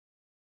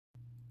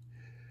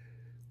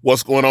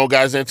What's going on,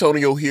 guys?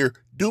 Antonio here.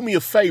 Do me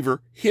a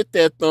favor, hit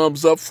that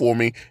thumbs up for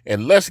me,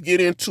 and let's get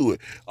into it.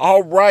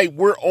 All right,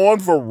 we're on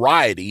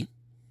Variety,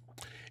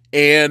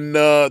 and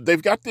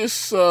they've got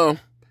this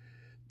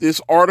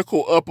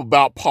article up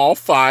about Paul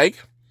Feig.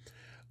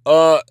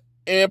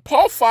 And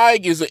Paul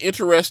Feig is an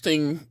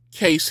interesting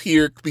case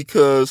here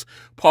because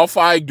Paul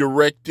Feig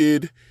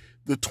directed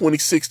the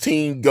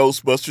 2016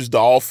 Ghostbusters, the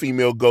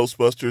all-female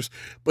Ghostbusters,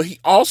 but he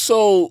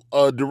also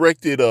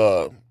directed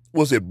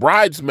was it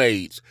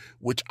Bridesmaids,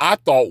 which I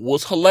thought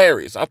was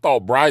hilarious. I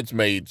thought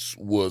Bridesmaids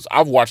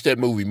I've watched that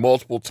movie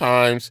multiple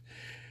times.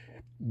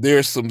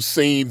 There's some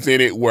scenes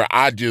in it where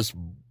I just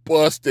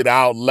busted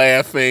out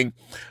laughing.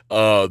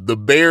 The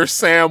bear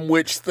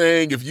sandwich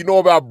thing, if you know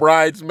about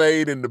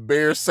Bridesmaid and the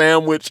bear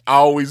sandwich, I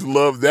always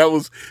loved that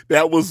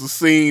was a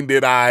scene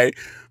that I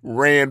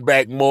ran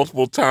back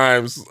multiple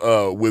times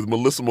with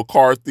Melissa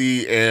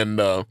McCarthy, and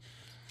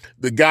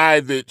the guy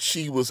that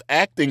she was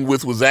acting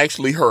with was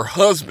actually her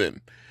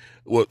husband.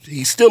 Well,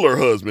 he's still her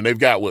husband. They've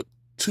got,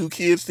 2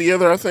 kids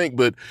together, I think.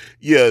 But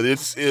yeah,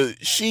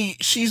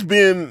 she's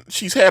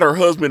had her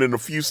husband in a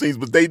few scenes,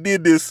 but they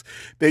did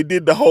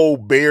the whole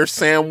bear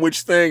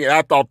sandwich thing, and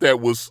I thought that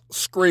was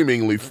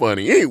screamingly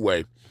funny.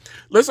 Anyway,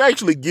 let's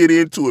actually get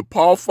into it.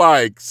 Paul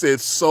Feig said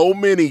so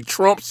many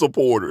Trump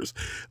supporters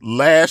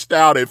lashed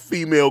out at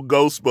female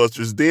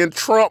Ghostbusters. Then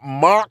Trump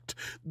mocked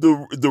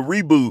the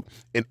reboot,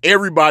 and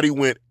everybody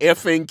went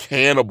effing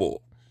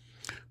cannibal.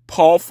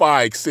 Paul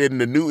Feig said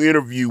in a new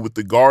interview with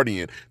The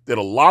Guardian that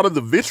a lot of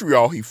the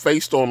vitriol he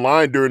faced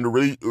online during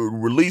the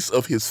release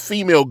of his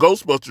female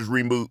Ghostbusters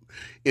reboot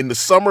in the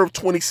summer of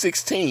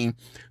 2016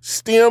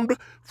 stemmed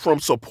from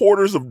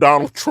supporters of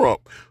Donald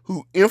Trump,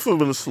 who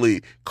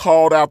infamously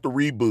called out the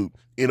reboot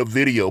in a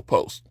video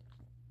post.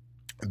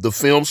 The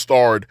film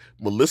starred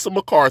Melissa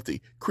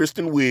McCarthy,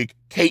 Kristen Wiig,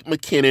 Kate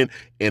McKinnon,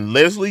 and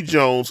Leslie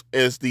Jones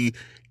as the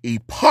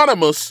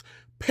eponymous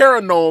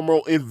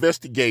paranormal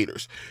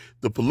investigators.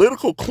 The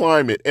political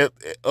climate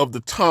of the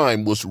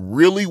time was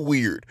really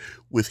weird,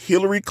 with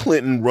Hillary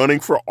Clinton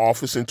running for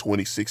office in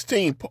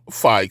 2016,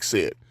 Feig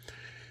said.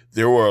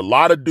 There were a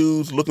lot of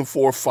dudes looking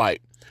for a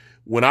fight.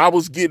 When I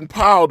was getting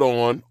piled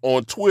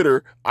on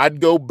Twitter, I'd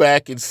go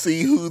back and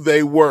see who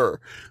they were.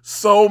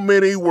 So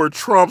many were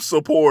Trump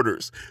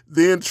supporters.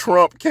 Then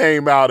Trump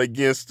came out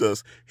against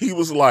us. He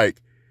was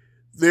like,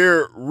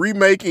 they're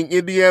remaking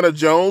Indiana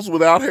Jones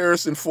without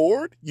Harrison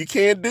Ford? You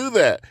can't do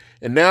that.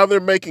 And now they're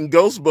making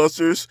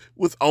Ghostbusters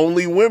with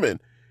only women.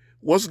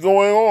 What's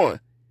going on?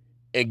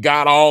 And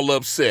got all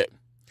upset.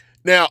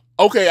 Now,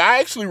 okay, I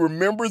actually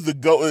remember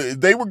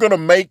they were going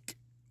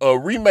to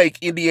remake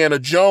Indiana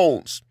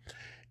Jones.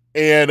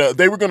 And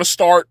they were going to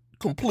start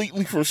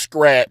completely from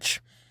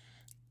scratch.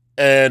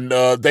 And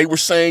they were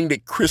saying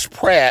that Chris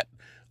Pratt,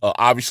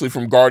 obviously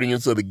from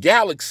Guardians of the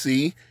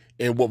Galaxy,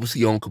 and what was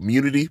he on,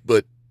 Community?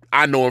 But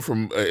I know him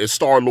from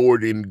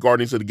Star-Lord in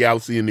Guardians of the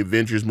Galaxy and the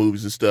Avengers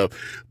movies and stuff.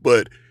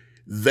 But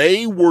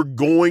they were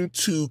going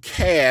to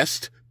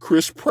cast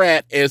Chris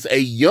Pratt as a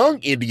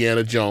young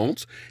Indiana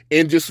Jones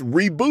and just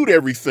reboot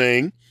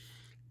everything.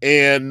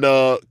 And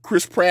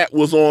Chris Pratt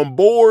was on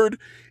board,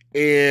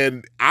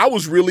 and I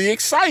was really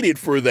excited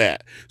for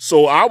that.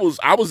 So I was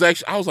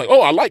like,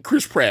 oh, I like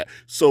Chris Pratt.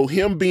 So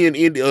him being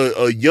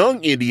a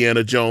young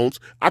Indiana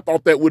Jones, I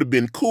thought that would have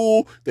been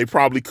cool. They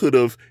probably could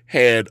have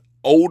had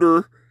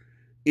older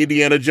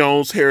Indiana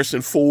Jones,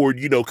 Harrison Ford,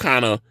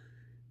 kind of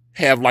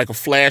have like a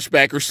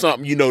flashback or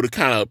something, to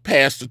kind of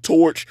pass the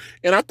torch.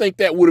 And I think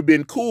that would have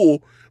been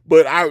cool.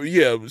 But I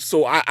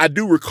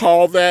do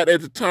recall that at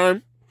the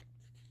time.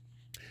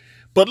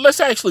 But let's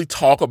actually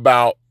talk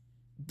about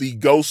the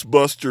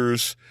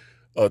Ghostbusters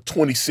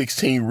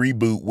 2016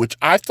 reboot, which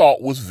I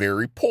thought was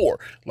very poor.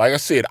 Like I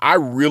said, I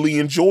really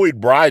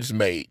enjoyed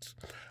Bridesmaids.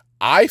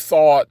 I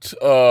thought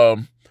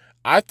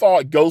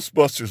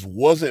Ghostbusters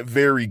wasn't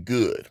very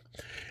good.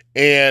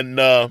 And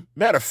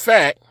matter of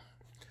fact,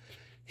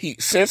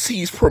 since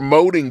he's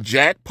promoting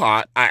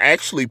Jackpot, I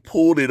actually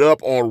pulled it up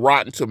on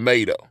Rotten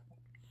Tomato.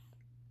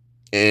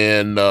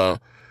 And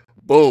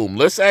boom,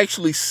 let's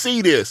actually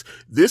see this.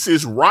 This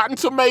is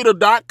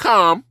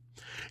RottenTomato.com,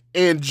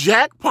 and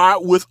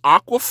Jackpot with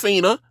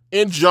Awkwafina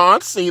and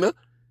John Cena,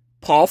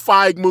 Paul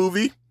Feig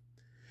movie.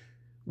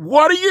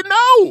 What do you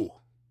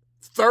know?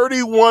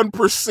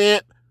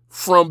 31%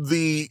 from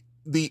the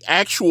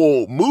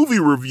actual movie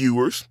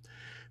reviewers.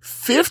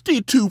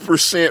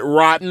 52%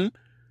 rotten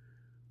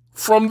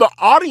from the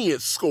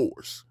audience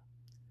scores.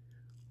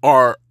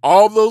 Are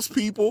all those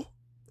people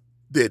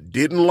that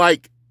didn't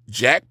like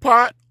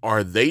Jackpot,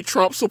 are they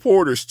Trump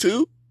supporters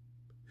too?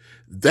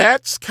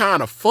 That's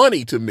kind of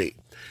funny to me.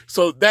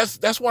 So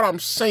that's what I'm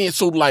saying.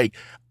 So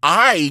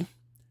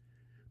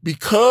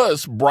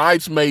because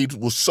Bridesmaids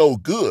was so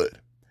good,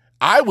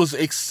 I was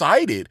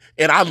excited,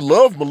 and I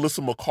love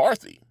Melissa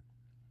McCarthy.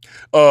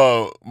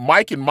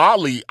 Mike and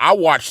Molly, I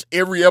watched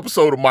every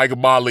episode of Mike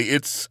and Molly.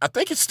 I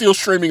think it's still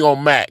streaming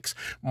on Max.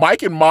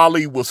 Mike and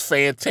Molly was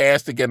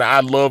fantastic, and I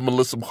love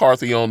Melissa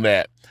McCarthy on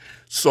that.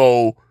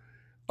 So,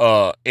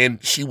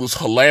 and she was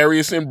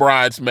hilarious in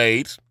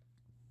Bridesmaids.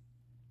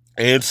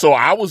 And so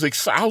I was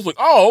excited. I was like,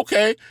 oh,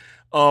 okay.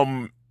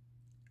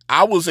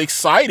 I was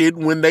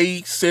excited when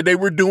they said they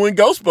were doing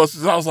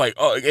Ghostbusters. I was like,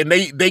 oh, and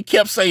they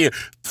kept saying,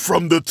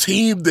 from the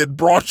team that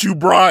brought you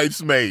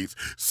Bridesmaids.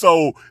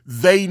 So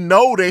they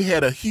know they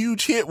had a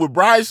huge hit with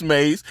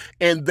Bridesmaids,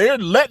 and they're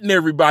letting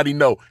everybody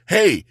know,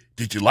 hey,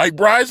 did you like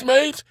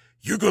Bridesmaids?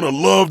 You're going to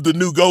love the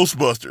new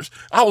Ghostbusters.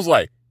 I was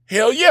like,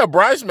 hell yeah,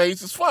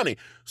 Bridesmaids is funny.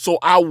 So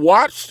I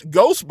watched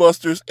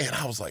Ghostbusters, and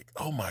I was like,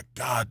 oh my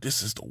God,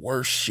 this is the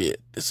worst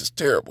shit. This is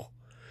terrible.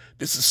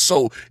 This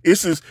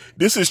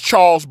is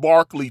Charles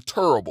Barkley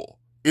terrible.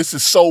 This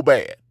is so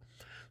bad.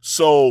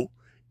 So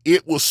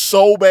it was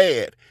so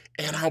bad.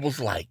 And I was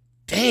like,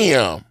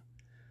 damn.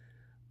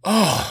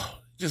 Oh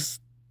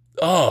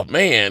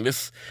man.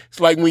 It's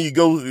like when you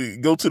go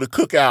to the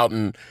cookout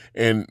and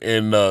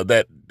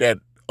that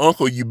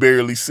uncle you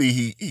barely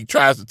see, he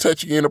tries to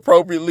touch you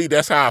inappropriately.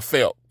 That's how I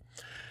felt.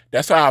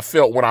 That's how I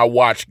felt when I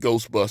watched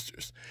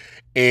Ghostbusters.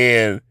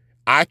 And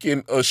I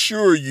can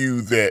assure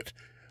you that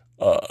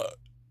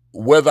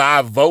whether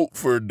I vote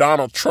for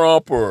Donald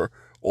Trump or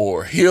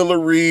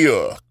Hillary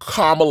or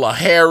Kamala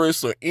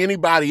Harris or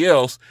anybody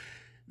else,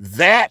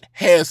 that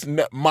has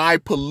my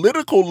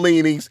political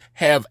leanings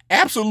have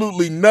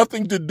absolutely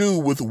nothing to do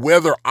with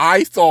whether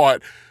I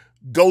thought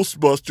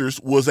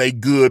Ghostbusters was a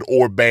good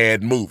or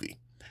bad movie.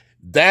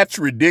 That's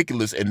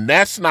ridiculous, and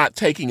that's not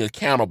taking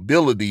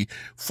accountability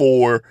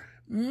for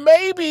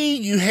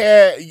maybe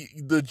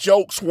the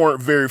jokes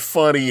weren't very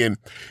funny, and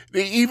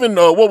even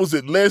what was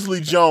it,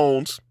 Leslie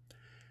Jones.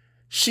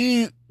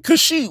 It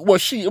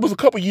was a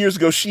couple years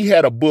ago, she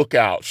had a book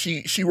out.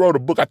 She wrote a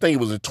book, I think it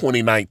was in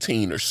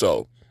 2019 or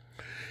so.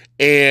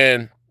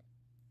 And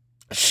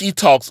she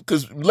talks,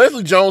 because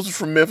Leslie Jones is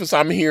from Memphis.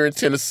 I'm here in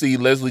Tennessee.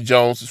 Leslie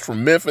Jones is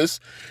from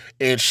Memphis.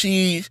 And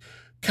she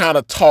kind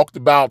of talked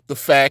about the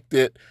fact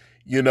that,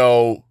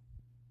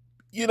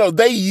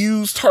 they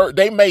used her,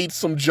 they made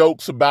some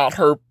jokes about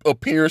her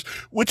appearance,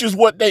 which is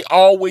what they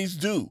always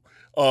do.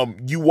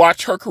 You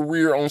watch her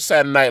career on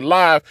Saturday Night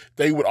Live,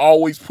 they would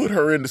always put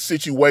her in the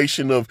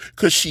situation of,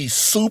 because she's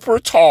super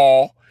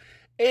tall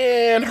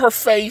and her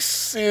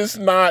face is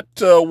not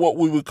what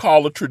we would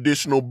call a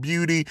traditional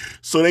beauty.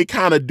 So they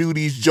kind of do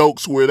these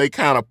jokes where they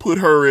kind of put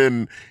her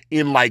in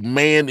like,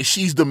 man,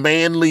 she's the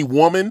manly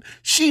woman.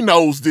 She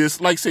knows this.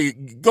 Like, say,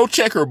 go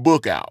check her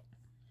book out.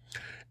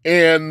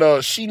 And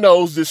she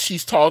knows that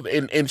she's taught,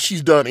 and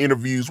she's done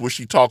interviews where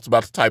she talks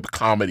about the type of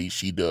comedy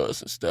she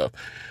does and stuff.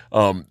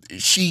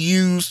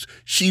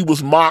 She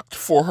was mocked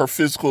for her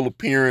physical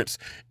appearance,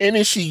 and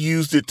then she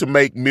used it to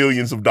make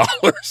millions of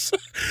dollars.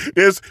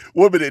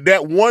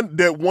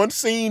 That one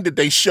scene that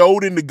they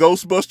showed in the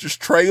Ghostbusters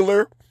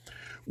trailer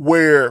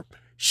where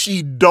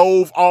she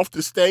dove off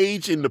the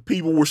stage and the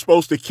people were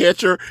supposed to catch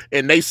her,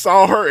 and they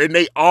saw her and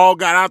they all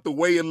got out the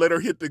way and let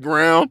her hit the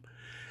ground.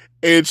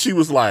 And she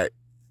was like,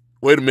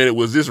 wait a minute,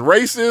 was this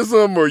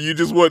racism or you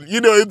just wasn't,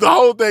 the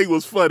whole thing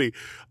was funny.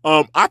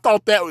 I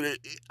thought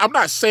I'm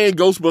not saying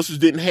Ghostbusters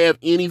didn't have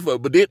any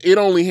fun, but it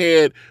only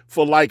had,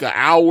 for like an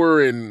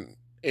hour and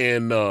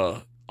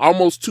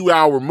almost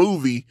 2-hour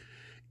movie,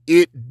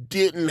 it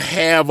didn't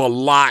have a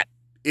lot.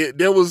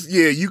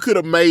 You could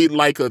have made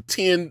like a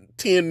 10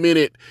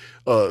 minute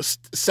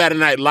Saturday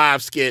Night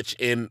Live sketch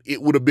and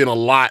it would have been a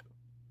lot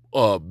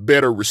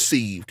better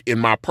received, in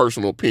my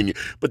personal opinion.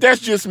 But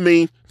that's just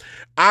me.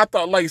 I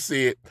thought, like I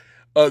said,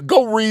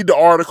 go read the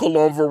article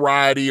on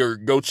Variety or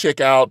go check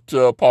out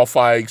Paul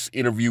Feig's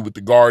interview with The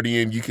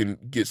Guardian. You can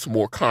get some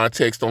more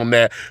context on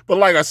that. But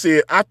like I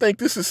said, I think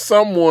this is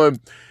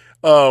someone,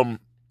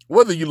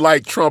 whether you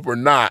like Trump or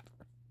not,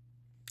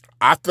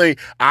 I think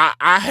I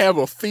have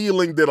a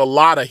feeling that a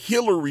lot of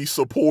Hillary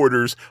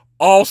supporters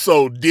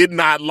also did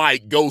not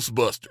like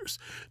Ghostbusters.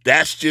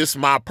 That's just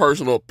my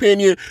personal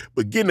opinion.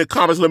 But get in the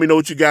comments, let me know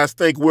what you guys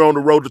think. We're on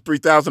the road to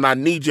 3,000. I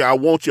need you. I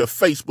want you.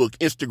 Facebook,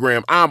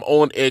 Instagram. I'm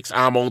on X.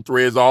 I'm on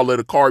Threads. All at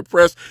Ikari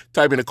Press.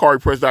 Type in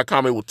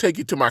IkariPress.com. It will take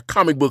you to my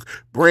comic book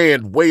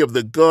brand, Way of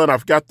the Gun.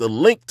 I've got the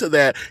link to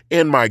that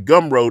and my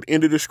Gumroad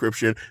in the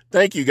description.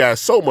 Thank you guys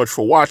so much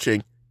for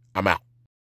watching. I'm out.